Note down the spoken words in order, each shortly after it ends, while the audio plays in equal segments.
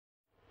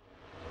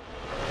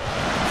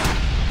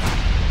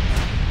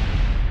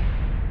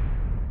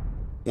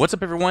What's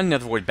up, everyone?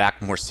 nethervvoid back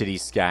with more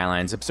Cities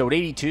Skylines, episode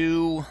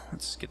 82.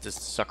 Let's get this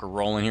sucker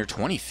rolling here.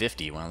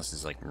 2050. Wow, this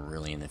is like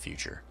really in the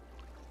future.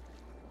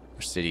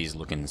 Our city's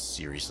looking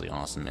seriously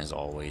awesome, as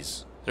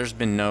always. There's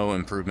been no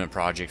improvement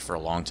project for a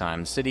long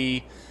time. The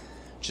city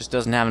just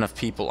doesn't have enough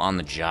people on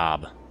the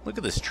job. Look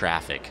at this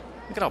traffic.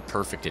 Look at how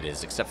perfect it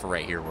is, except for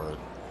right here where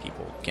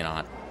people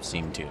cannot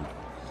seem to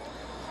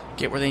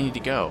get where they need to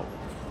go.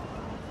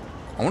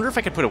 I wonder if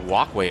I could put a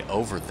walkway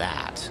over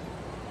that.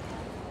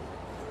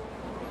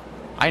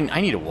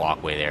 I need a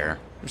walkway there.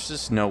 There's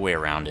just no way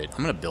around it.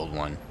 I'm going to build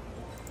one.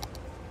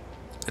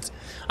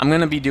 I'm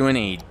going to be doing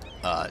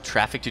a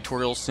traffic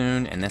tutorial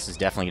soon, and this is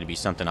definitely going to be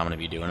something I'm going to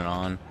be doing it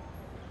on.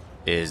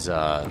 Is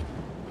how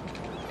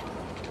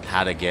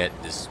to get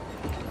this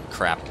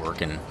crap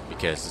working,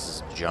 because this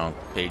is junk.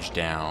 Page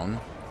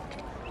down.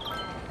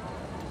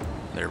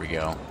 There we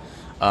go.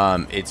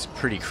 It's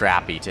pretty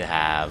crappy to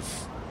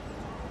have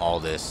all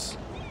this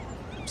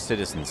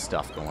citizen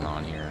stuff going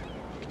on here.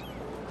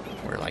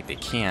 Where, like, they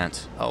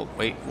can't... Oh,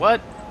 wait,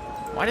 what?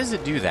 Why does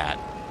it do that?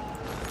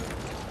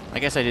 I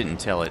guess I didn't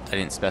tell it. I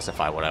didn't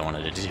specify what I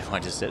wanted to do. I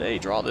just said, hey,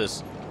 draw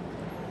this.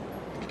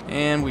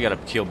 And we gotta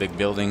kill big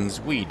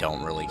buildings. We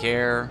don't really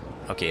care.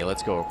 Okay,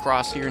 let's go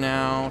across here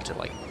now to,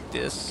 like,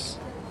 this.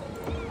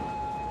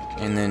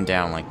 And then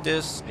down like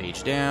this.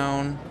 Page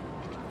down.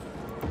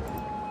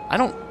 I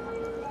don't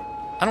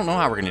know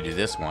how we're gonna do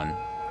this one.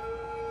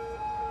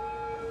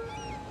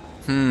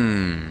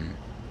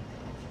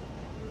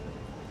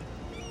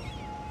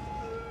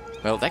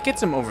 Well, that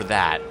gets him over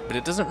that, but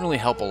it doesn't really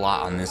help a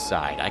lot on this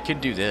side. I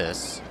could do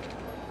this.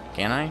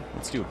 Can I?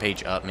 Let's do a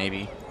page up,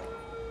 maybe.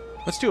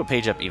 Let's do a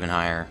page up even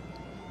higher.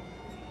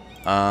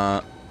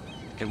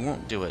 It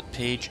won't do it.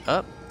 Page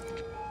up.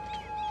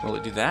 Will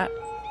it do that?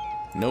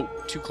 Nope,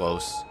 too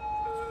close.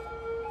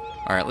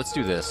 Alright, let's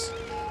do this.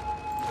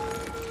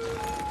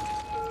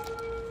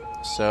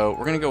 So,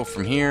 we're going to go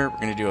from here. We're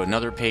going to do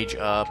another page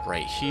up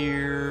right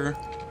here.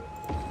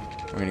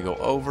 We're going to go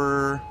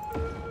over.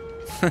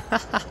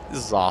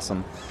 This is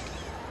awesome.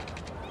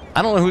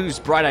 I don't know whose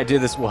bright idea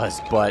this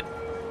was, but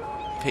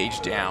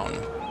page down.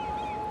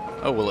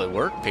 Oh, will it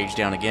work? Page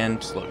down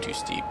again. Slow, too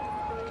steep.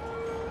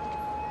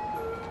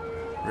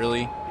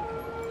 Really?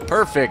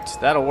 Perfect.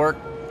 That'll work.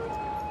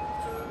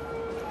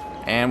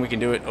 And we can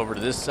do it over to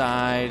this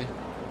side.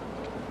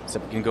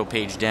 Except we can go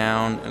page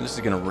down. And this is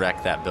going to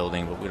wreck that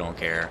building, but we don't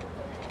care.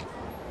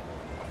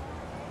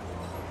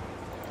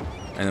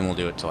 And then we'll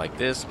do it to like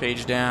this,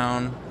 page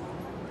down.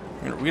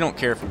 We don't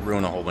care if we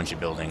ruin a whole bunch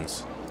of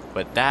buildings,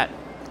 but that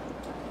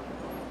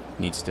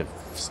needs to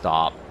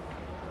stop.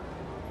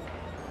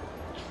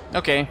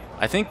 Okay,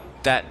 I think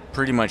that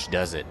pretty much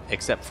does it,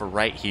 except for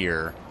right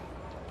here.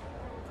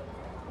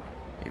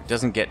 It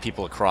doesn't get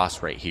people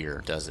across right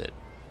here, does it?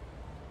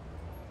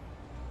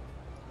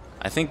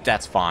 I think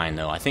that's fine,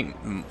 though. I think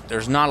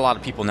there's not a lot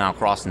of people now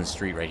crossing the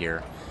street right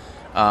here.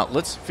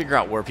 Let's figure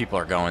out where people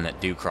are going that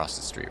do cross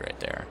the street right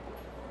there.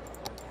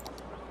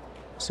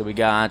 So we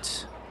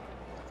got...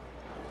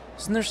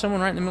 Isn't there someone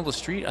right in the middle of the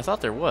street? I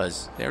thought there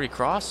was. They already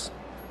crossed?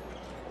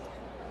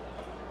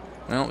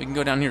 Well, we can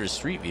go down here to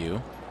Street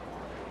View.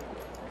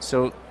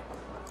 So,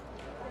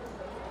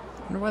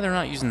 I wonder why they're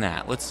not using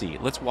that. Let's see.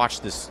 Let's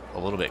watch this a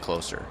little bit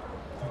closer.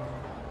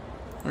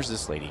 Where's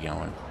this lady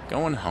going?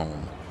 Going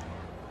home.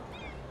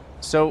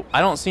 So, I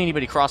don't see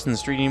anybody crossing the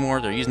street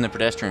anymore. They're using the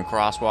pedestrian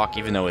crosswalk,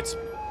 even though it's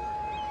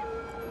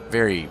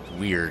very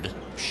weird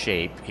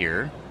shape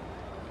here.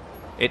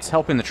 It's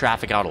helping the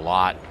traffic out a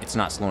lot. It's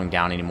not slowing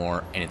down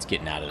anymore, and it's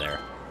getting out of there.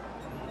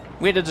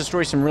 We had to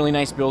destroy some really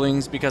nice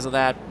buildings because of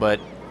that, but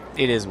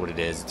it is what it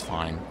is. It's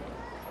fine.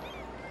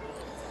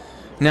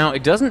 Now,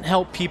 it doesn't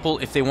help people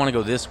if they want to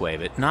go this way,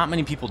 but not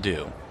many people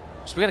do.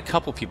 So we got a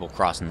couple people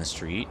crossing the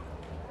street.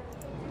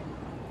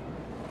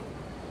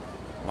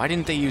 Why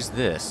didn't they use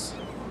this?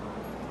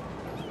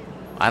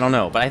 I don't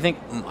know, but I think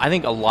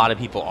a lot of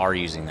people are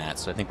using that,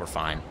 so I think we're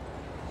fine.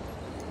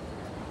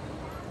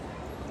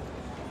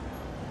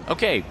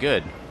 Okay,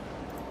 good.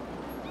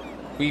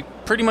 We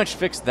pretty much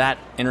fixed that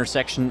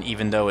intersection,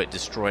 even though it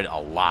destroyed a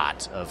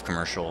lot of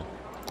commercial.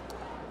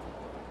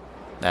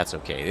 That's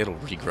okay. It'll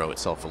regrow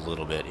itself a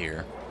little bit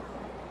here.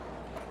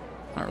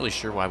 Not really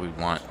sure why we'd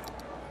want...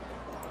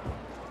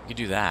 We could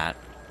do that.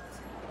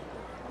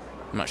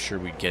 I'm not sure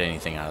we'd get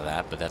anything out of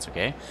that, but that's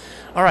okay.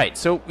 Alright,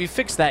 so we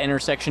fixed that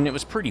intersection. It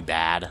was pretty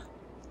bad.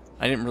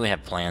 I didn't really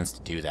have plans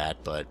to do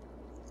that, but...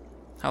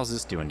 How's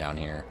this doing down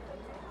here?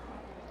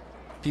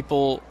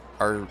 People...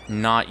 are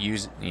not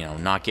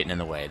not getting in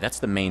the way. That's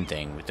the main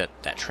thing with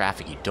that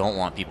traffic. You don't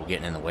want people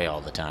getting in the way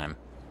all the time.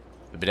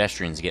 The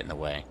pedestrians get in the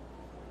way.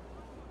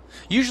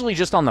 Usually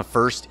just on the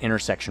first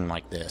intersection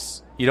like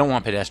this. You don't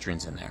want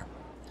pedestrians in there.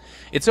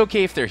 It's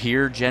okay if they're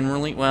here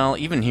generally. Well,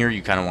 even here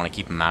you kind of want to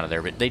keep them out of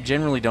there, but they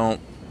generally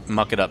don't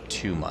muck it up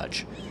too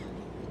much.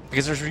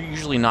 Because there's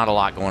usually not a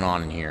lot going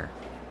on in here.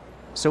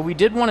 So we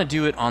did want to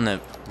do it on the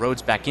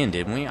roads back in,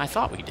 didn't we? I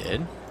thought we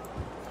did.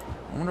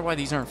 I wonder why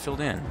these aren't filled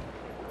in.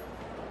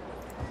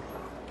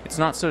 It's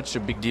not such a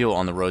big deal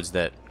on the roads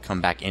that come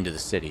back into the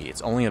city.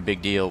 It's only a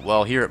big deal...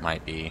 Well, here it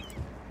might be.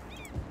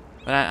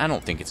 But I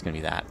don't think it's going to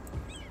be that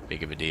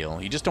big of a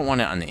deal. You just don't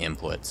want it on the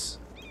inputs.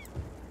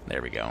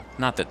 There we go.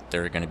 Not that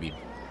there are going to be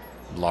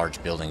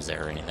large buildings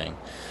there or anything.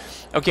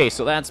 Okay,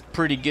 so that's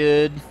pretty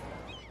good.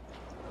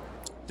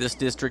 This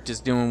district is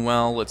doing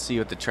well. Let's see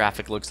what the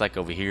traffic looks like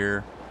over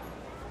here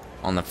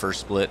on the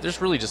first split.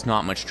 There's really just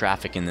not much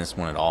traffic in this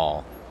one at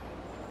all.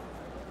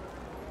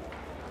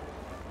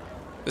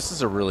 This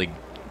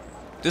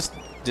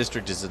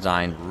district is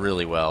designed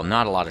really well.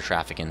 Not a lot of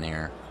traffic in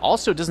there.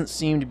 Also, doesn't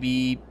seem to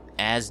be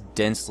as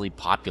densely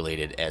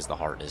populated as the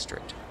Heart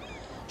District.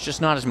 It's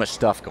just not as much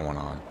stuff going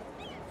on.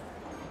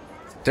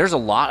 There's a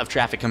lot of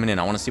traffic coming in.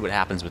 I want to see what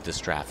happens with this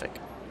traffic.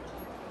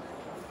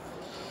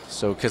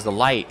 So, because the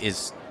light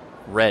is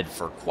red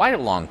for quite a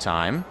long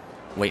time,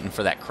 waiting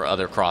for that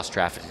other cross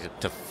traffic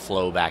to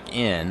flow back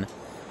in.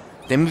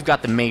 Then we've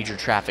got the major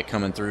traffic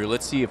coming through.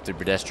 Let's see if the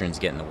pedestrians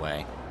get in the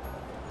way.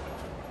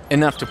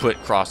 Enough to put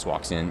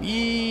crosswalks in.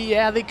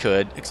 Yeah, they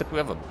could, except we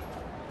have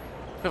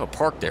a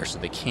park there, so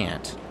they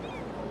can't.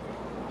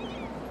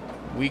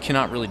 We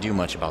cannot really do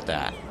much about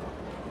that.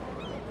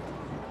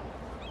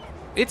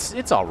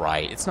 It's all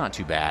right. It's not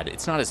too bad.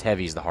 It's not as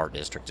heavy as the Heart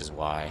District is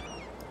why.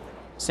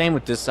 Same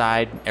with this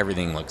side.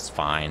 Everything looks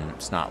fine.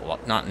 It's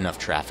not enough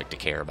traffic to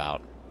care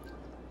about.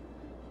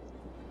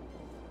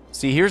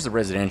 See, here's the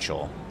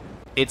residential.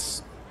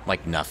 It's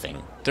like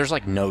nothing. There's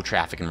like no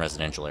traffic in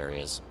residential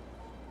areas.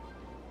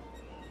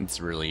 It's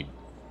really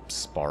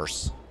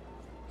sparse.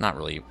 Not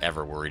really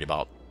ever worried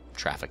about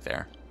traffic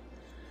there.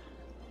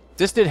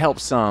 This did help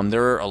some.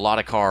 There are a lot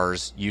of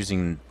cars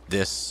using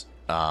this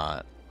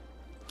kind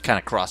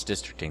of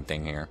cross-districting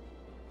thing here.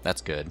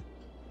 That's good.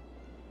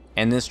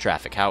 And this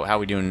traffic, how are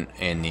we doing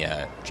in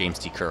the James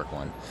T. Kirk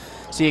one?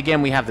 See,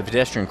 again, we have the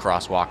pedestrian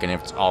crosswalk, and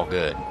it's all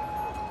good.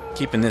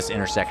 Keeping this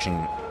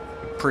intersection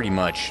pretty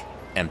much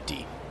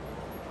empty.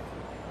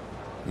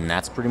 And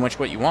that's pretty much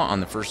what you want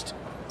on the first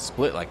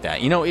split like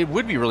that. You know, it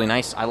would be really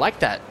nice. I like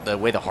that, the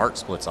way the Heart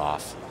splits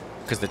off,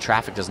 because the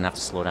traffic doesn't have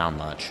to slow down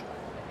much.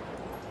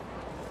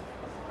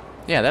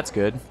 Yeah, that's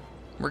good.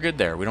 We're good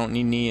there. We don't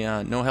need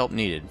any, no help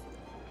needed.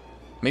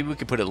 Maybe we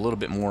could put a little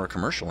bit more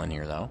commercial in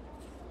here, though.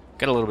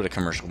 Got a little bit of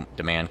commercial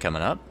demand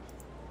coming up.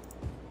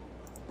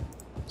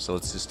 So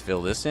let's just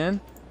fill this in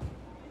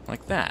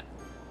like that.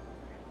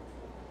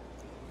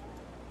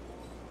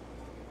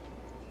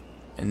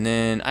 And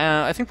then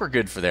I think we're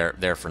good for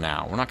there for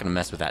now. We're not going to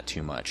mess with that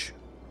too much.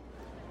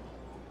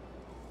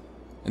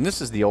 And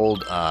this is the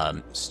old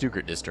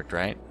Stuttgart district,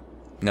 right?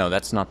 No,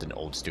 that's not the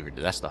old Stuttgart.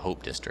 That's the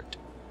Hope district.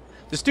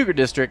 The Stuttgart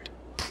district,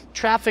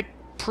 traffic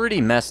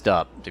pretty messed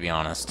up, to be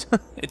honest.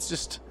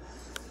 It's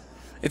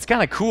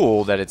kind of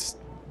cool that it's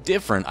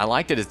different. I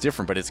like that it's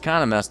different, but it's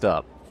kind of messed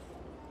up.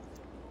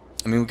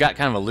 I mean, we've got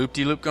kind of a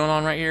loop-de-loop going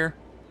on right here.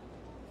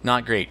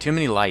 Not great. Too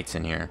many lights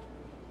in here.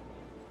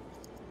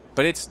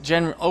 But it's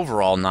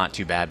overall not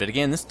too bad. But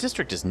again, this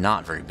district is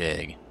not very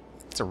big.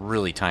 It's a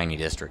really tiny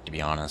district, to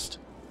be honest.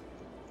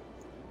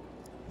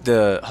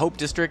 The Hope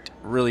district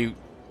really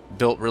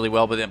built really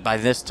well, but by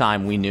this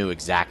time we knew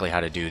exactly how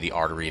to do the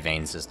artery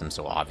vein system,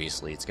 so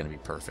obviously it's going to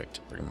be perfect,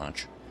 pretty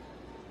much.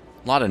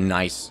 A lot of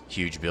nice,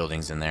 huge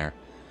buildings in there.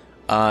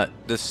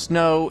 The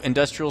Snow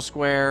Industrial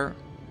Square,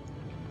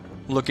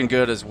 looking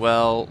good as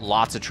well.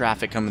 Lots of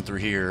traffic coming through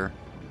here.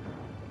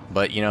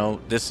 But, you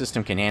know, this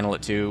system can handle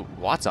it too.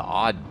 Lots of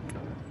odd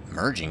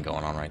merging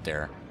going on right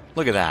there.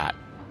 Look at that.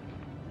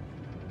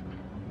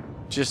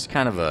 Just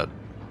kind of a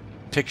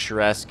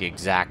picturesque,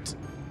 exact,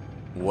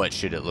 what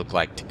should it look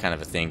like kind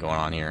of a thing going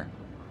on here.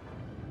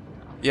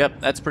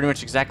 Yep, that's pretty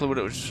much exactly what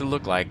it should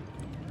look like.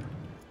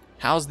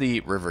 How's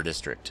the River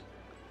District?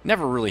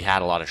 Never really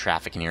had a lot of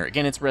traffic in here.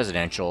 Again, it's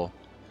residential.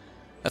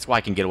 That's why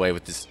I can get away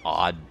with this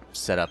odd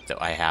setup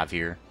that I have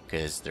here,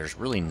 because there's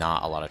really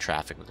not a lot of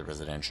traffic with the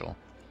residential.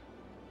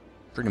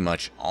 Pretty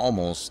much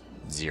almost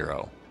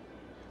zero.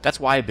 That's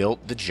why I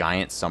built the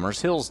giant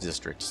Summers Hills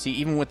district. See,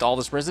 even with all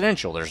this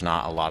residential, there's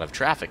not a lot of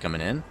traffic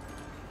coming in.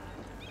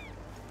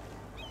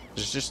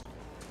 There's just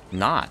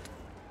not.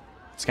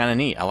 It's kind of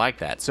neat. I like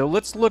that. So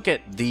let's look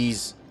at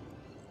these,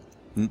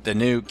 the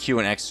new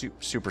Q&X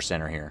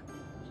Supercenter here.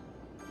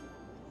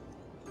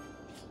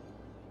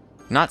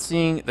 Not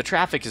seeing, the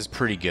traffic is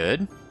pretty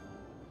good.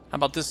 How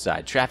about this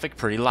side? Traffic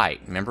pretty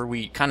light. Remember,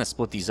 we kind of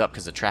split these up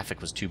because the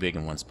traffic was too big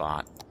in one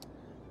spot.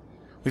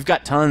 We've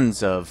got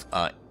tons of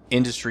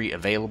industry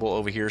available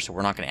over here, so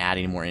we're not going to add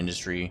any more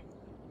industry.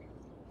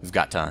 We've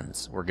got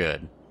tons. We're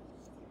good.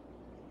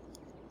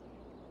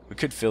 We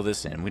could fill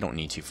this in. We don't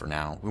need to for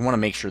now. We want to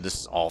make sure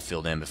this is all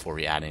filled in before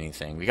we add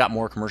anything. We got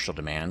more commercial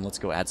demand. Let's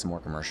go add some more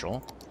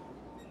commercial.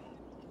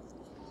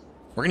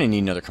 We're going to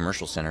need another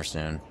commercial center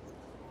soon.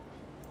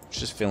 Let's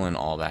just fill in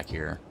all back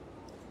here.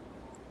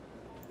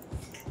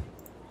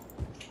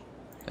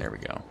 There we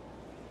go.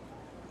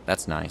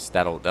 That's nice.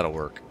 That'll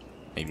work.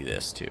 Maybe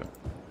this too.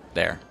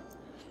 There.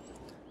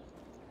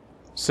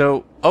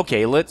 So,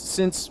 okay,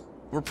 since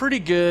we're pretty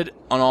good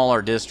on all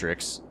our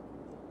districts,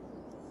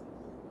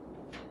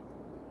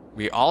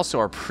 we also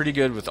are pretty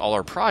good with all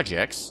our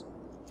projects.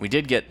 We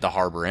did get the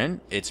harbor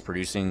in. It's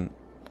producing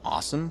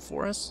awesome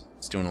for us.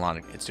 It's doing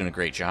a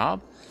great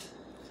job.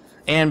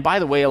 And by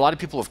the way, a lot of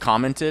people have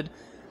commented,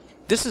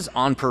 this is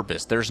on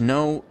purpose. There's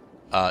no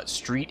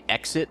street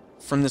exit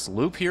from this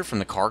loop here, from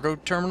the cargo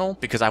terminal,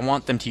 because I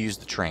want them to use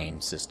the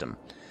train system.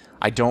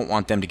 I don't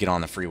want them to get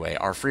on the freeway.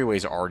 Our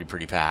freeways are already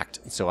pretty packed,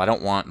 so I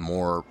don't want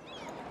more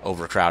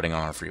overcrowding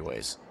on our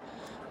freeways.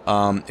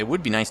 It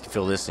would be nice to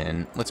fill this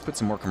in. Let's put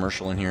some more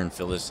commercial in here and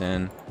fill this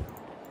in.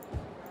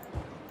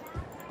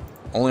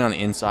 Only on the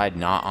inside,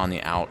 not on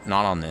the out,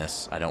 not on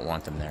this. I don't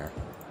want them there.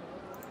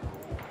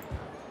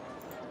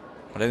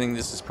 But I think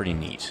this is pretty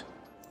neat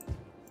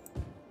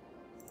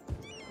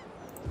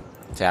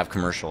to have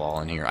commercial all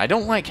in here. I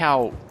don't like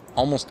how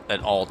almost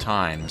at all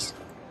times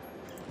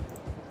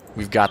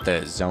we've got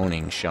the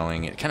zoning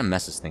showing. It kind of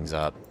messes things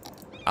up.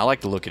 I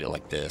like to look at it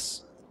like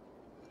this.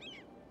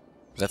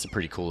 That's a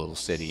pretty cool little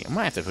city. I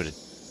might have to put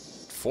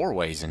 4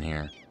 ways in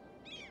here.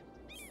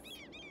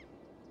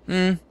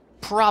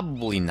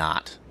 Probably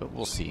not, but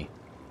we'll see.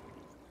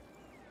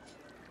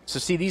 So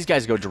see, these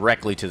guys go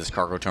directly to this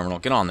cargo terminal,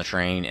 get on the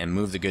train, and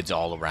move the goods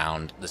all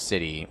around the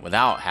city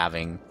without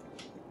having...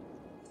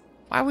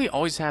 Why are we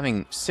always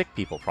having sick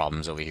people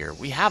problems over here?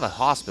 We have a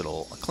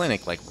hospital, a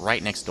clinic, like,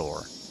 right next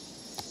door.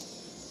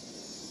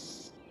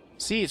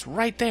 See, it's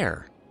right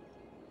there.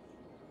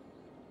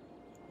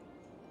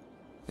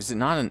 Is it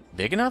not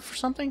big enough or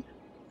something?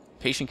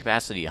 Patient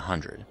capacity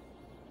 100.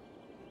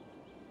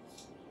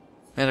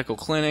 Medical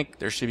clinic,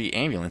 there should be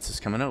ambulances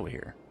coming over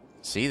here.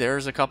 See,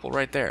 there's a couple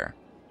right there.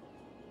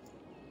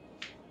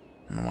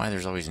 I don't know why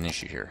there's always an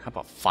issue here. How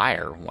about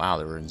fire? Wow,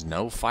 there was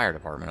no fire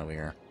department over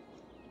here.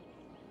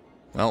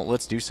 Well,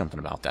 let's do something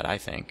about that, I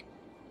think.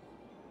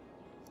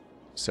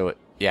 So,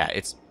 yeah,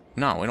 it's...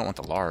 No, we don't want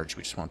the large.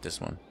 We just want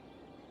this one.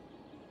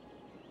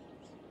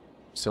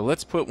 So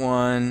let's put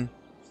one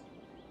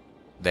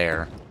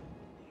there.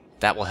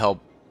 That will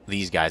help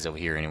these guys over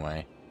here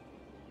anyway.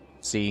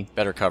 See?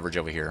 Better coverage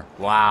over here.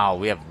 Wow,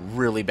 we have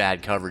really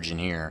bad coverage in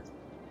here.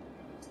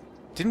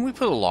 Didn't we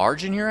put a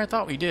large in here? I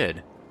thought we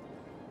did.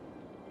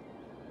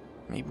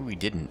 Maybe we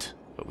didn't,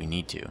 but we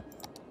need to.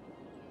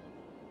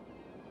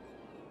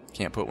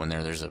 Can't put one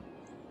there. There's a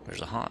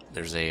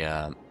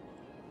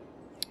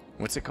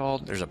what's it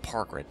called? There's a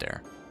park right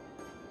there.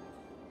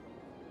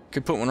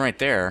 Could put one right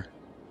there.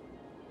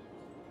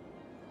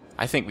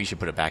 I think we should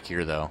put it back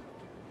here, though.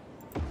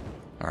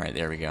 Alright,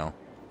 there we go.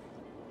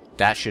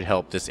 That should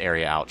help this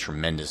area out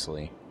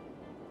tremendously.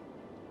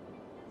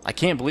 I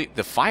can't believe...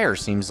 The fire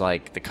seems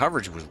like the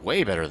coverage was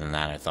way better than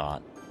that, I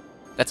thought.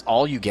 That's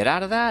all you get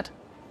out of that?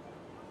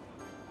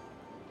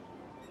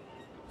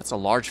 That's a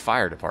large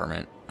fire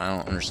department. I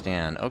don't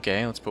understand.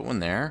 Okay, let's put one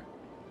there.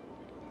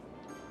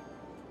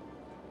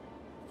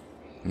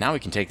 Now we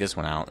can take this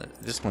one out.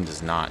 This one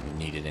does not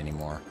need it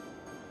anymore.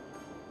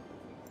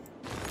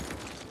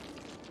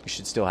 We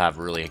should still have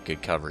really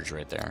good coverage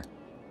right there.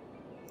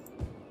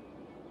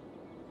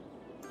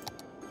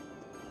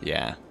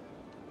 Yeah.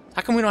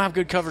 How come we don't have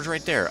good coverage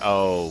right there?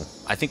 Oh,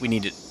 I think we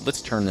need to...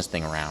 Let's turn this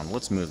thing around.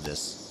 Let's move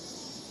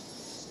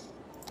this.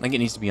 I think it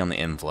needs to be on the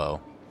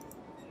inflow.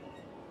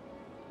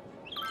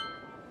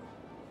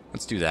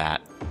 Let's do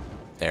that.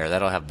 There,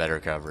 that'll have better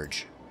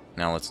coverage.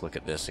 Now let's look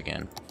at this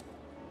again.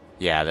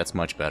 Yeah, that's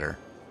much better.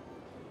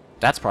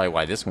 That's probably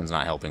why this one's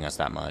not helping us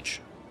that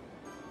much.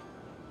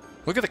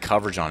 Look at the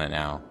coverage on it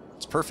now.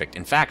 It's perfect.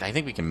 In fact, I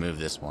think we can move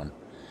this one.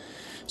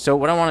 So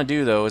what I want to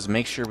do, though, is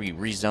make sure we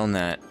rezone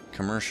that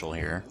commercial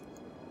here.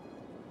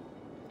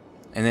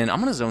 And then I'm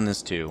going to zone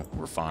this, too.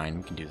 We're fine.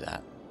 We can do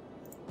that.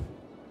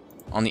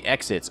 On the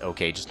exits,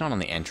 okay, just not on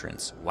the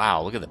entrance.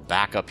 Wow, look at the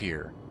back up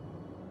here.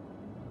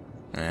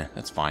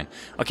 That's fine.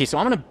 Okay, so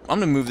I'm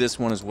gonna move this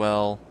one as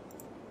well.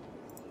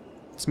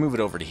 Let's move it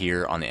over to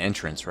here on the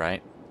entrance,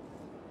 right?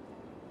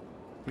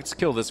 Let's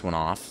kill this one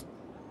off.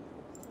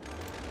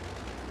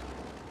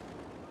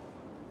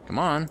 Come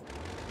on.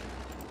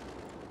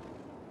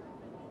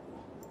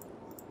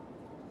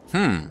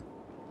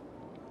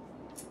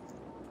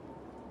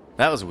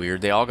 That was weird.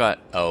 They all got...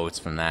 Oh, it's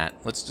from that.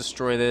 Let's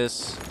destroy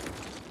this.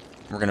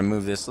 We're gonna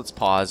move this. Let's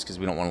pause, because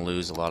we don't want to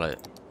lose a lot of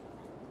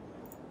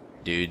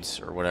dudes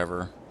or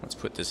whatever. Let's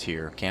put this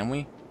here. Can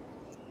we?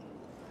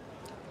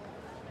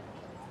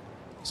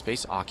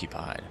 Space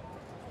occupied.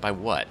 By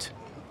what?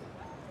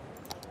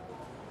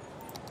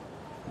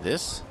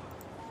 This?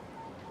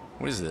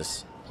 What is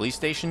this? Police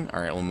station?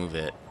 Alright, we'll move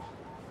it.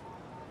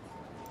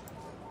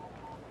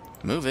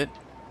 Move it.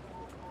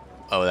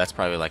 Oh, that's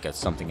probably like a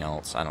something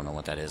else. I don't know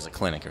what that is. A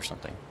clinic or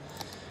something.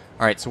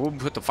 Alright, so we'll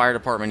put the fire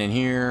department in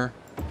here.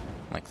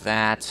 Like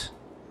that.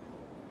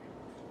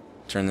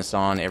 Turn this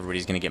on.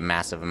 Everybody's going to get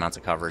massive amounts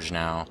of coverage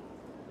now.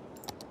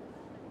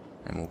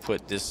 And we'll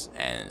put this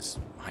as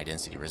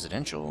high-density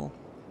residential.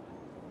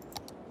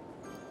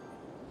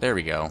 There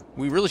we go.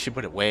 We really should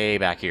put it way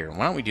back here.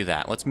 Why don't we do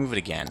that? Let's move it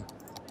again.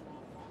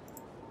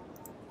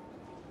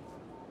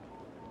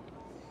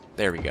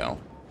 There we go.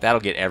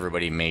 That'll get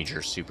everybody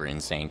major, super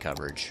insane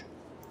coverage.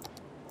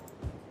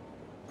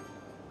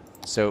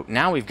 So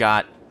now we've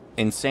got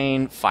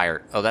insane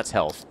fire. Oh, that's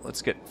health.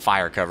 Let's get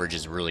fire coverage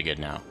is really good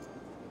now.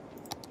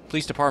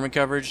 Police department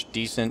coverage,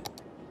 decent.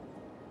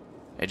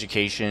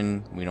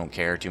 Education, we don't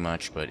care too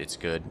much, but it's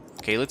good.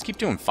 Okay, let's keep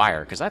doing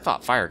fire, because I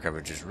thought fire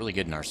coverage was really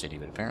good in our city,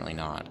 but apparently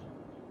not.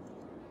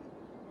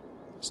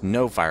 There's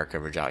no fire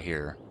coverage out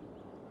here.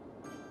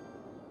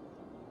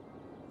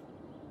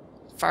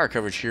 Fire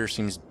coverage here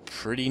seems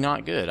pretty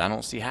not good. I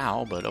don't see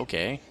how, but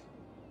okay.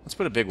 Let's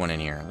put a big one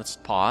in here. Let's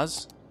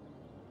pause.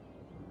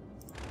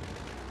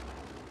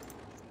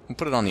 We'll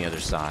put it on the other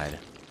side.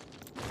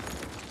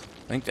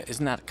 I think that...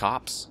 Isn't that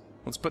cops?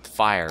 Let's put the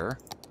fire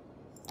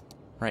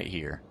right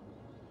here.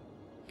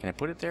 Can I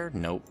put it there?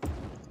 Nope.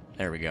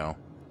 There we go.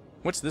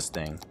 What's this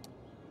thing?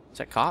 Is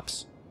that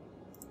cops?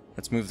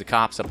 Let's move the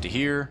cops up to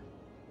here.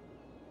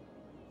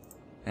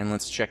 And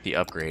let's check the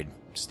upgrade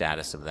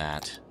status of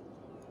that.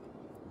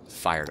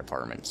 Fire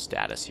department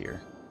status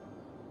here.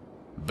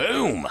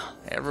 Boom!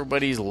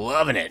 Everybody's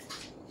loving it.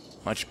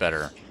 Much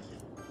better.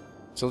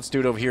 So let's do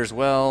it over here as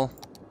well.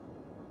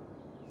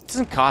 It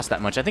doesn't cost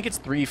that much. I think it's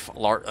 3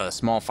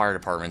 small fire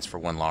departments for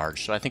 1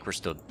 large. So I think we're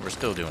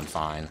still doing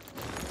fine.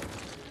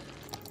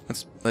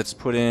 Let's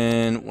put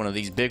in one of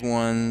these big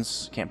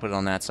ones. Can't put it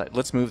on that side.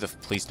 Let's move the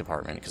police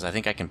department because I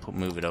think I can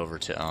move it over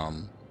to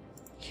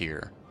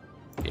here.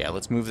 Yeah,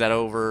 let's move that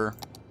over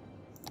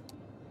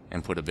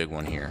and put a big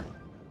one here.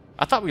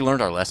 I thought we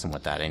learned our lesson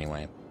with that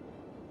anyway.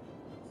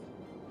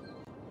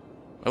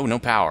 Oh, no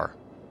power.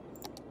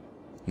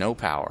 No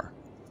power.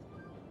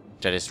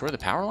 Did I destroy the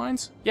power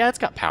lines? Yeah, it's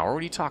got power. What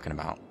are you talking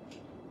about?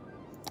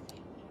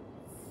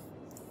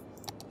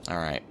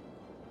 Alright.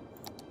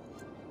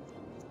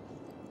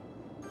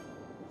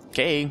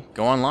 Okay,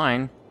 go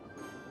online.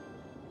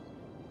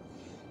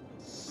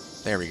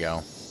 There we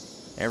go.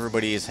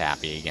 Everybody is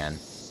happy again.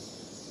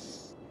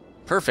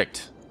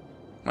 Perfect.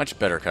 Much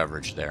better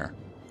coverage there.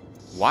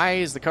 Why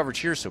is the coverage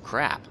here so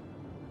crap?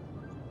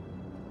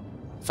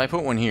 If I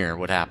put one here,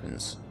 what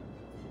happens?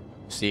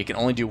 See, it can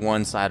only do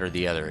one side or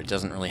the other. It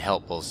doesn't really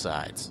help both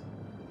sides.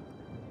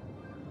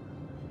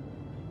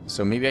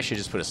 So maybe I should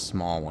just put a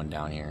small one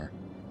down here.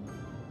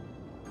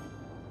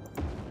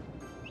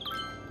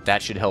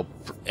 That should help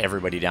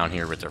everybody down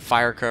here with their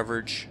fire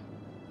coverage.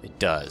 It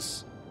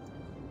does.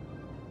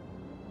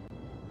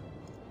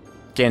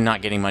 Again,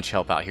 not getting much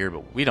help out here,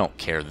 but we don't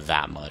care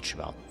that much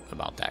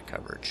about that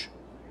coverage.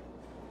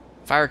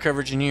 Fire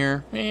coverage in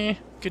here,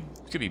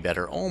 could be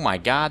better. Oh my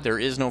god, there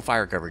is no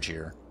fire coverage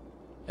here.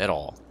 At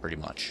all, pretty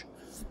much.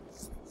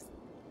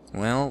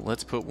 Well,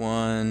 let's put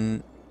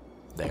one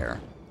there.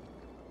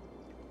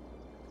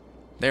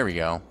 There we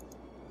go.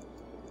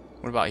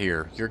 What about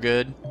here? You're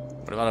good?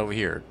 What about over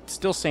here?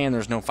 Still saying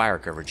there's no fire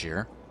coverage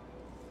here.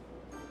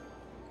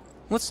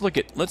 Let's look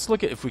at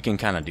if we can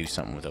kind of do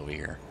something with over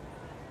here.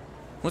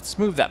 Let's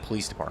move that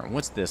police department.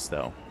 What's this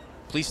though?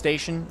 Police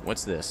station?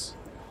 What's this?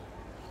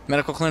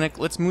 Medical clinic?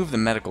 Let's move the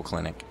medical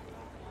clinic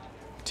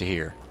to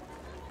here.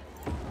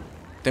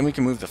 Then we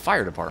can move the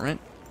fire department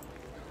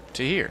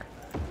to here.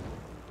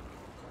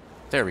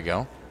 There we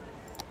go.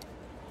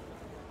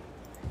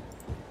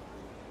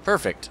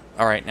 Perfect.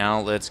 Alright, now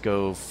let's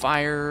go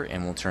fire,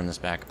 and we'll turn this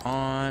back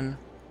on.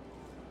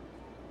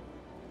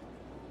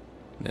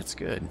 That's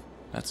good.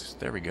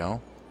 There we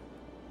go.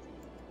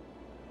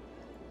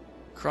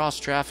 Cross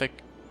traffic.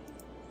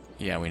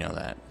 Yeah, we know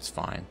that. It's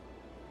fine.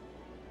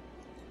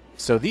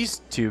 So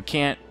these two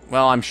can't...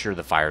 Well, I'm sure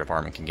the fire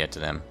department can get to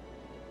them.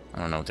 I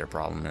don't know what their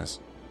problem is.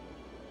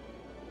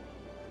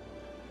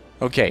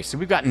 Okay, so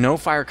we've got no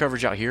fire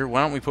coverage out here.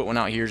 Why don't we put one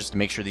out here just to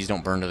make sure these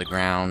don't burn to the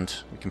ground?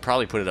 We can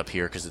probably put it up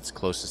here because it's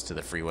closest to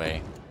the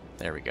freeway.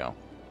 There we go.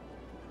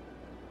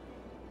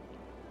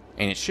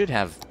 And it should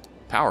have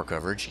power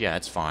coverage. Yeah,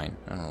 it's fine.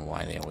 I don't know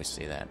why they always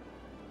say that.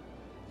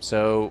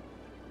 So,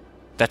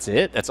 that's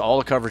it? That's all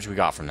the coverage we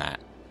got from that.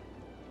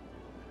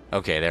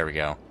 Okay, there we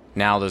go.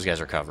 Now those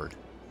guys are covered.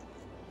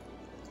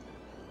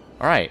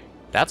 Alright,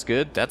 that's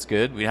good. That's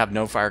good. We have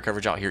no fire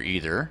coverage out here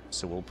either.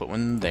 So we'll put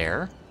one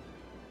there.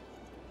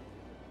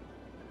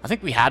 I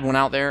think we had one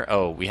out there.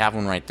 Oh, we have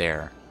one right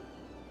there.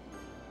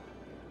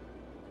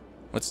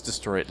 Let's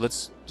destroy it.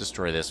 Let's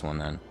destroy this one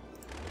then.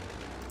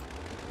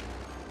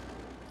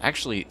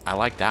 Actually, I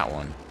like that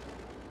one.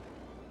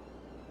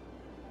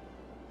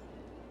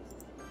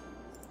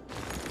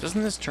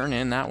 Doesn't this turn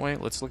in that way?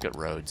 Let's look at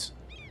roads.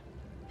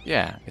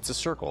 Yeah, it's a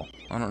circle.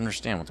 I don't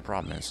understand what the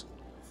problem is.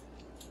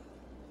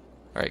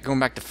 Alright, going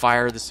back to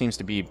fire. This seems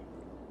to be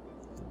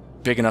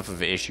big enough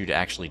of an issue to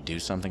actually do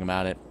something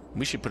about it.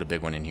 We should put a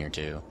big one in here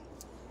too.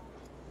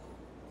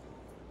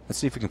 Let's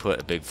see if we can put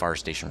a big fire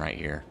station right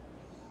here.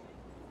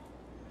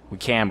 We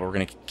can, but we're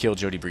going to kill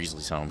Jody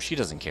Breesley's home. She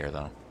doesn't care,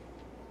 though.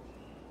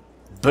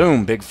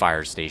 Boom! Big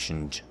fire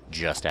station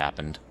just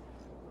happened.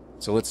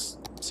 So let's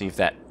see if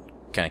that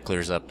kind of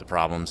clears up the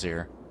problems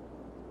here.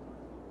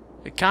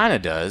 It kind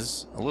of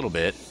does. A little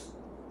bit.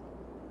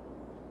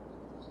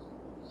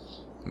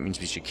 That means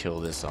we should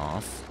kill this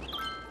off.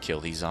 Kill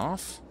these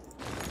off.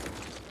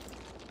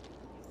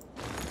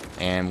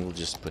 And we'll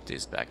just put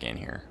this back in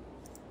here.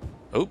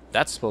 Oh,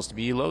 that's supposed to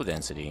be low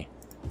density.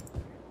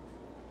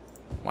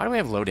 Why do we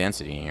have low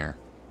density in here?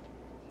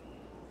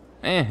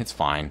 It's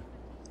fine.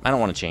 I don't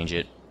want to change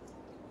it.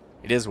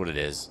 It is what it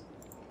is.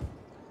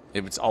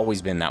 It's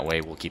always been that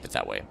way. We'll keep it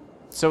that way.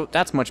 So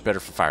that's much better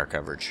for fire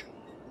coverage.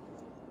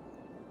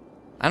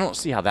 I don't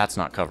see how that's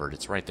not covered.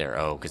 It's right there.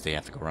 Oh, because they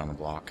have to go around the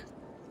block.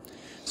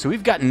 So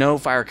we've got no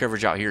fire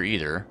coverage out here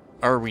either.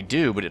 Or we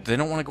do, but they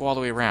don't want to go all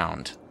the way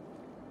around.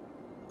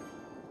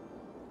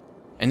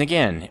 And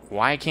again,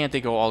 why can't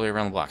they go all the way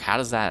around the block? How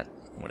does that...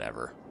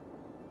 Whatever.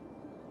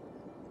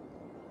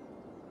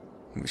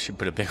 We should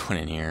put a big one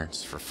in here,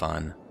 just for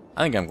fun.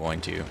 I think I'm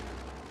going to.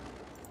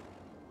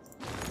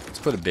 Let's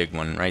put a big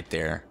one right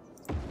there.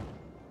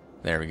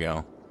 There we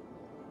go.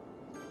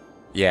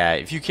 Yeah,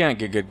 if you can't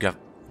get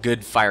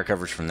good fire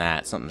coverage from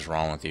that, something's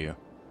wrong with you.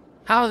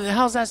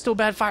 How's that still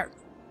bad fire?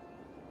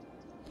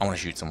 I want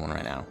to shoot someone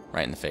right now,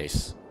 right in the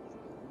face.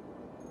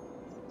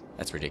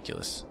 That's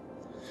ridiculous.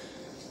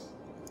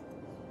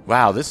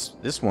 Wow, this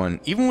one,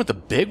 even with the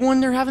big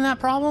one, they're having that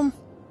problem?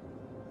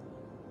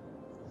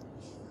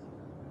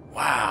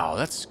 Wow,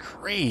 that's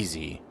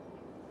crazy.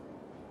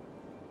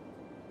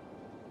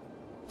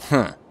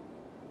 Huh.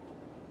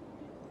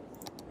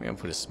 I'm going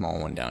to put a small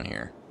one down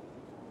here.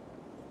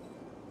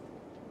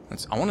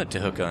 I want it to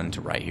hook on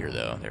to right here,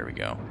 though. There we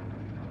go.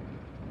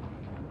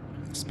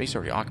 Space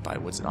already occupied.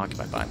 What's it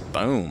occupied by?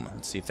 Boom.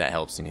 Let's see if that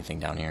helps anything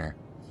down here.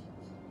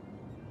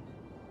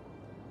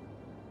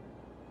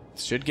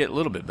 Should get a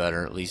little bit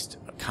better, at least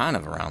kind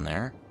of around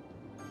there.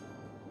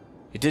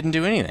 It didn't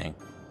do anything.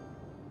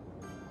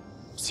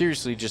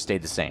 Seriously, just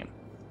stayed the same.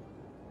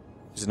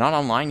 Is it not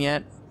online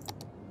yet?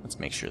 Let's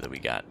make sure that we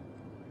got...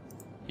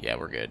 Yeah,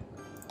 we're good.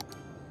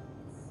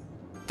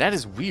 That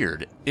is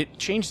weird. It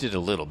changed it a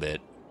little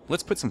bit.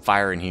 Let's put some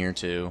fire in here,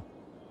 too.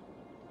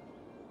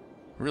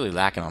 We're really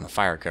lacking on the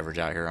fire coverage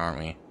out here, aren't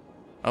we?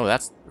 Oh,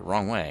 that's the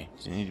wrong way.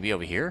 Does it need to be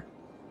over here?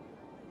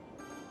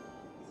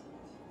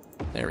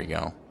 There we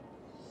go.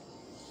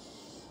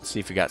 Let's see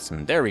if we got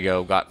some... There we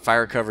go. Got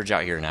fire coverage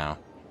out here now.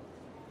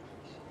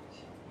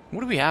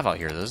 What do we have out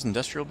here? Those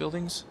industrial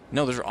buildings?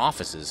 No, those are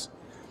offices.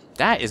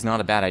 That is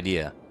not a bad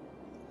idea.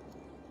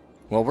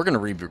 Well, we're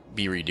going to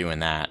be redoing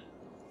that.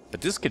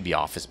 But this could be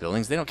office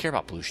buildings. They don't care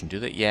about pollution, do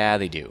they? Yeah,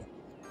 they do.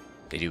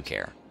 They do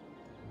care.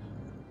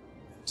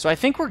 So I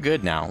think we're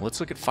good now. Let's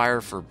look at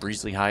fire for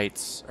Breesley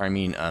Heights. Or I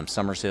mean,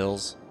 Summers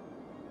Hills.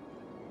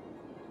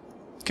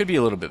 Could be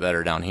a little bit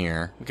better down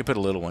here. We could put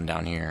a little one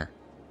down here.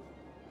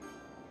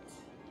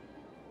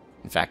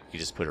 In fact, we could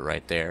just put it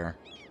right there.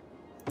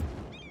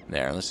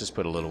 There, let's just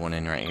put a little one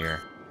in right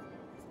here.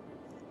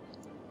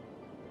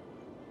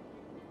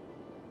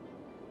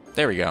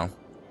 There we go.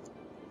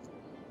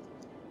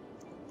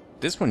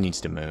 This one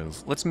needs to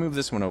move. Let's move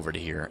this one over to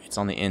here. It's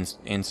on the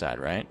inside,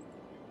 right?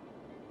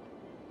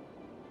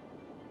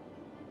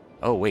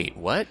 Oh, wait,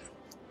 what?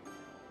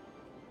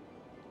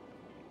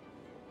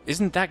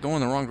 Isn't that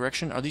going the wrong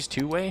direction? Are these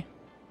two-way?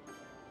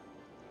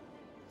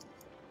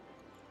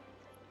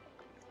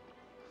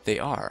 They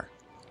are.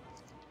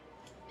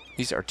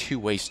 These are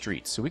two-way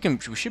streets, so we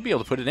should be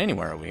able to put it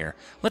anywhere over here.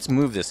 Let's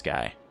move this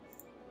guy.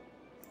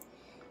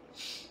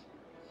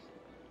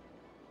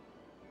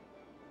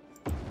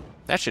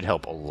 That should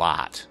help a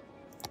lot.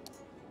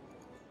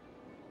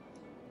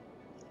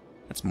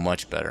 That's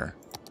much better.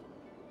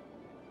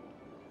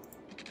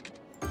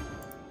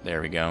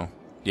 There we go.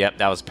 Yep,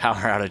 that was power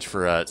outage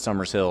for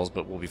Summers Hills,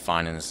 but we'll be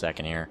fine in a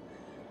second here.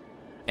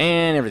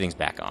 And everything's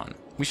back on.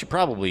 We should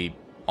probably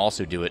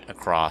also do it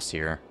across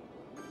here.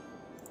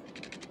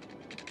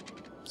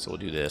 So we'll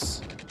do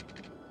this.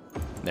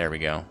 There we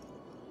go.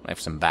 I have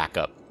some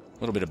backup. A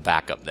little bit of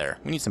backup there.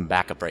 We need some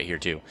backup right here,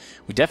 too.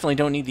 We definitely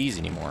don't need these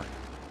anymore.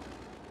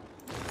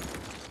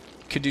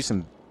 Could do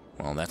some...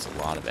 Well, that's a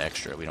lot of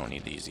extra. We don't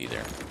need these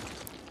either.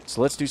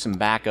 So let's do some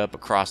backup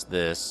across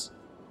this.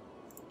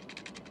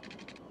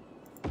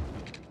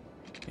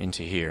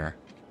 Into here.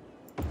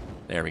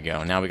 There we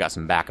go. Now we got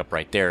some backup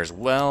right there as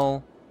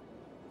well.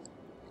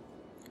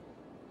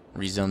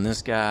 Rezone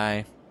this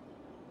guy.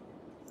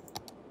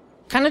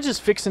 Kind of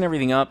just fixing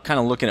everything up. Kind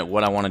of looking at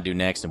what I want to do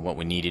next and what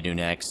we need to do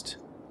next.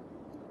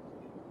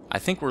 I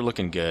think we're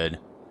looking good.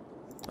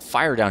 The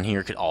fire down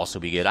here could also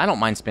be good. I don't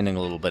mind spending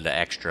a little bit of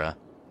extra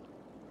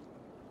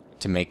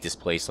to make this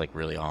place like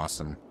really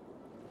awesome.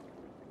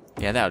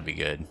 Yeah, that would be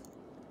good.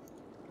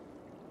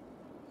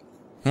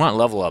 We want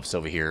level ups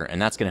over here,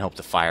 and that's going to help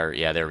the fire.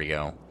 Yeah, there we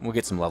go. We'll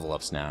get some level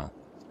ups now.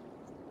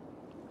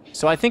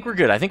 So I think we're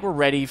good. I think we're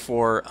ready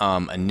for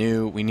a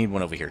new... We need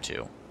one over here,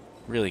 too.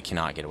 Really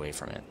cannot get away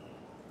from it.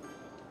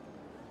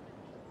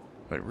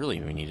 But really,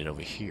 we need it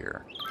over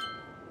here.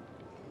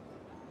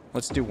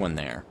 Let's do one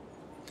there.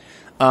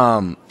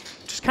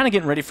 Just kind of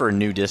getting ready for a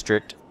new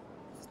district.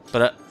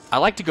 But I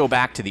like to go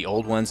back to the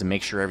old ones and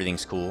make sure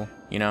everything's cool,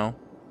 you know,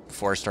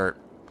 before I start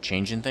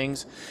changing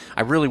things.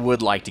 I really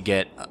would like to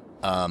get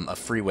a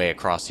freeway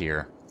across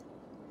here.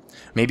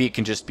 Maybe it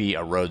can just be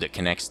a road that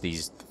connects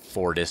these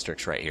 4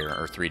 districts right here,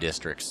 or 3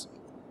 districts.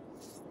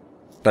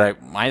 But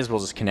I might as well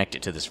just connect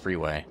it to this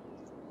freeway.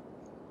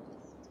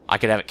 I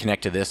could have it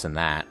connect to this and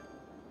that.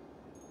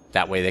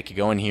 That way they could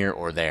go in here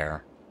or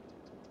there.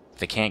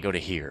 They can't go to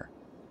here.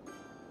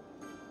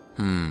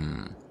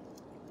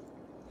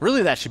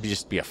 Really, that should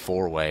just be a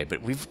 4-way,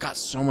 but we've got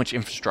so much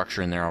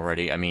infrastructure in there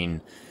already. I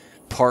mean,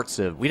 parts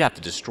of... We'd have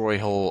to destroy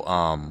whole...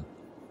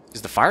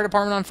 Is the fire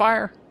department on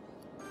fire?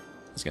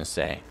 I was going to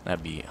say.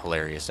 That'd be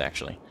hilarious,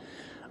 actually.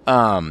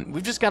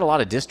 We've just got a lot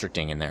of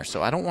districting in there,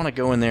 so I don't want to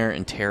go in there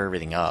and tear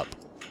everything up.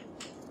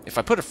 If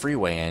I put a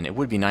freeway in, it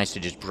would be nice to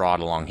just draw it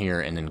along here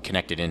and then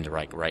connect it into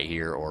right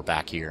here or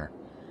back here.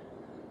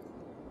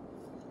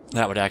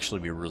 That would actually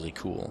be really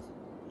cool.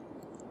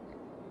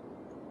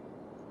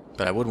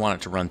 But I would want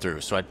it to run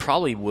through. So I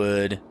probably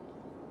would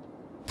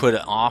put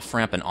an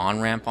off-ramp and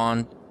on-ramp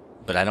on,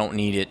 but I don't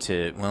need it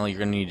to... Well, you're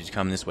going to need it to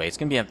come this way. It's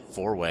going to be a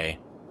 4-way.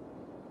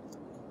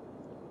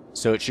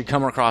 So it should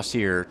come across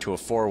here to a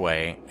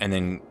 4-way, and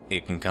then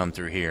it can come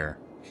through here.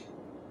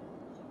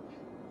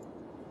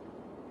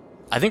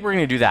 I think we're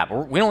going to do that.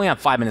 But we only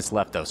have 5 minutes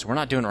left, though, so we're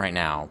not doing it right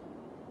now.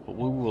 But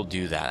we will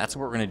do that. That's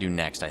what we're going to do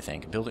next, I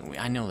think. Building.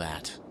 I know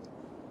that.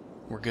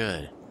 We're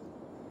good.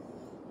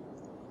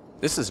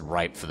 This is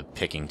ripe for the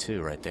picking,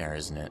 too, right there,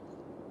 isn't it?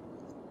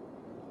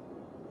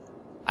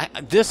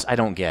 This I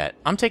don't get.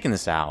 I'm taking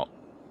this out.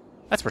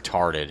 That's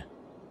retarded.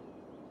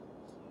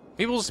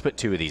 Maybe we'll just put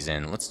 2 of these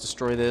in. Let's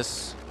destroy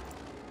this.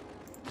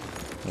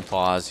 We'll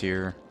pause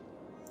here.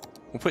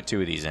 We'll put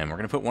 2 of these in. We're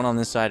going to put one on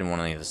this side and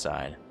one on the other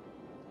side.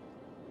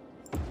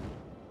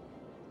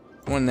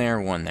 One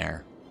there, one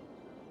there.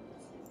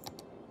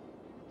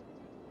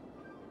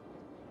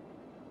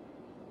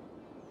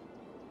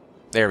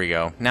 There we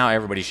go. Now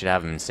everybody should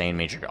have an insane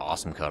major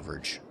awesome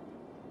coverage.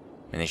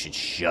 And they should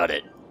shut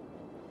it.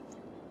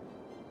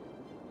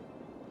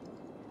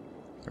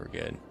 We're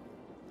good.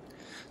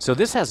 So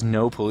this has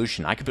no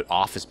pollution. I could put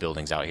office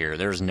buildings out here.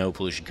 There's no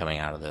pollution coming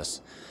out of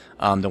this.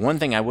 The one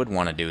thing I would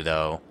want to do,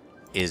 though,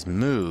 is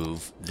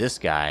move this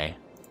guy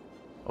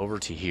over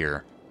to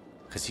here.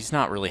 Because he's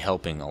not really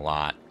helping a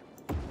lot.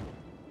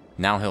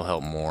 Now he'll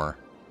help more.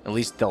 At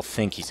least they'll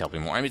think he's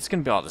helping more. I mean, it's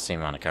going to be all the same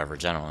amount of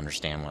coverage. I don't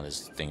understand why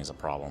this thing is a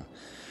problem.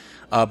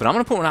 But I'm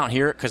going to put one out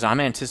here because I'm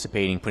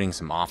anticipating putting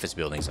some office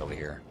buildings over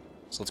here.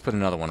 So let's put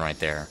another one right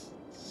there.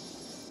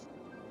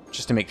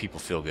 Just to make people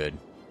feel good.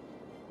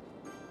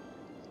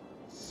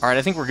 Alright,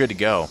 I think we're good to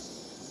go.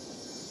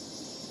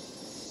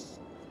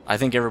 I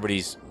think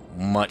everybody's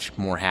much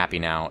more happy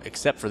now,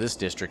 except for this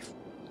district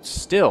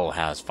still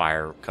has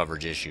fire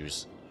coverage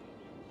issues.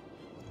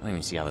 I don't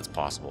even see how that's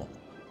possible.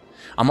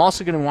 I'm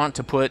also going to want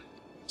to put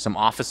some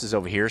offices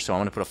over here, so I'm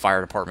going to put a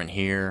fire department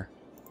here.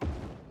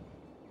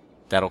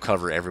 That'll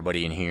cover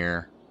everybody in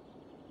here.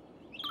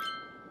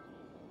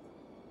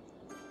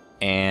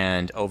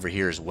 And over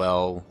here as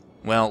well.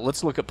 Well,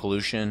 let's look at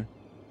pollution.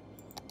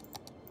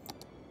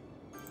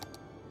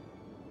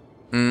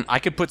 I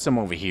could put some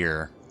over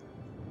here.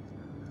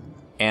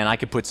 And I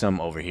could put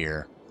some over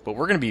here. But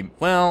we're going to be...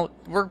 Well,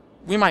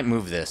 we might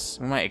move this.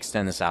 We might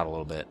extend this out a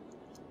little bit.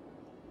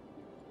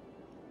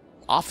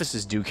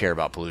 Offices do care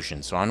about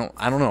pollution, so I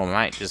don't know. I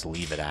might just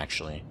leave it,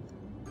 actually.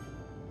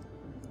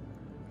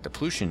 The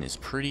pollution is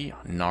pretty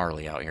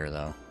gnarly out here,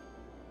 though.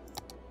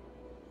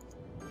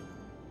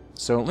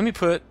 So let me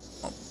put...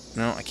 Oh,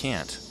 no, I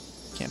can't.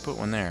 Can't put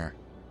one there.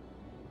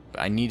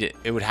 But I need it.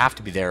 It would have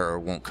to be there or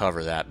it won't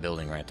cover that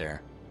building right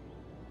there.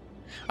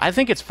 I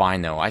think it's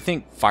fine, though. I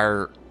think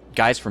fire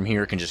guys from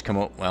here can just come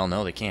up... Well,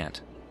 no, they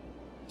can't.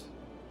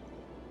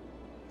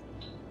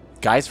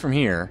 Guys from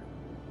here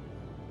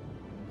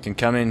can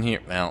come in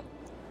here. Well,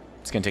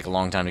 it's going to take a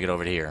long time to get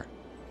over to here.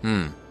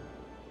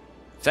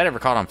 If that ever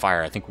caught on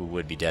fire, I think we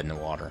would be dead in the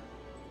water.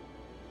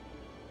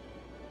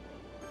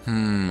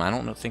 I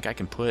don't think I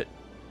can put...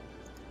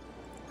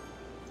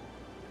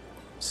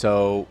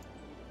 So,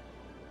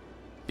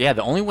 yeah,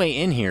 the only way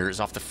in here is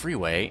off the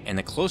freeway, and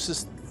the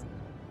closest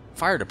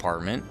fire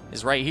department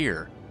is right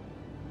here.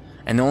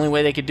 And the only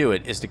way they could do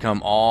it is to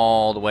come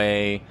all the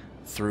way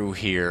through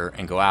here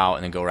and go out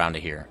and then go around to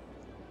here.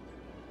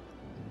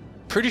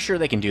 Pretty sure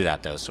they can do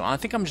that, though, so I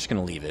think I'm just going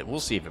to leave it. We'll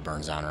see if it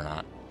burns down or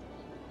not.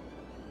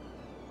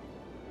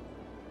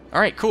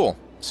 Alright, cool.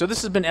 So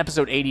this has been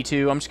episode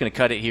 82. I'm just going to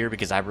cut it here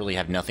because I really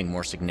have nothing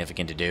more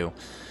significant to do.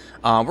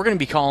 We're going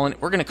to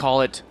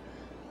call it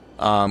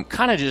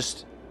kind of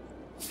just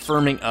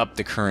firming up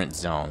the current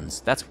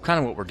zones. That's kind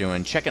of what we're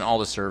doing. Checking all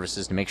the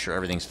services to make sure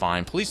everything's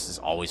fine. Police is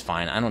always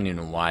fine. I don't even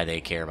know why they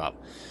care about...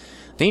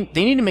 They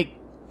need to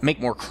make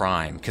more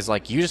crime, because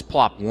like you just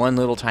plop one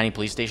little tiny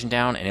police station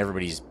down and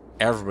everybody's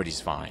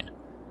fine.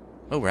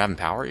 Oh, we're having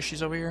power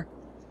issues over here?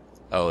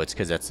 Oh, it's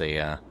because that's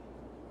a...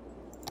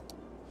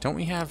 Don't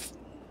we have...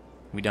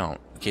 We don't.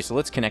 Okay, so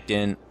let's connect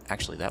in.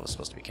 Actually, that was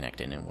supposed to be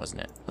connected in,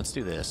 wasn't it? Let's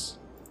do this.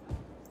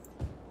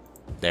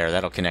 There,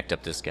 that'll connect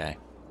up this guy.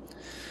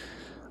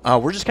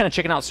 We're just kind of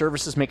checking out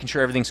services, making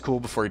sure everything's cool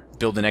before we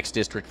build the next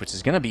district, which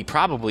is going to be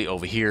probably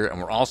over here.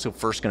 And we're also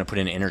first going to put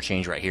in an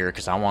interchange right here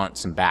because I want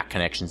some back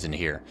connections into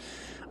here.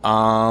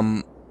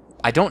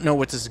 I don't know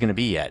what this is going to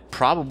be yet.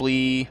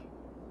 Probably...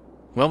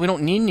 Well, we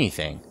don't need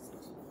anything.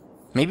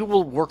 Maybe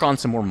we'll work on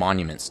some more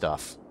monument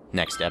stuff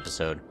next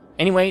episode.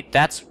 Anyway,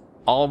 that's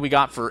all we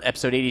got for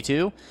episode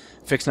 82.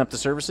 Fixing up the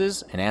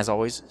services. And as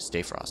always,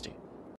 stay frosty.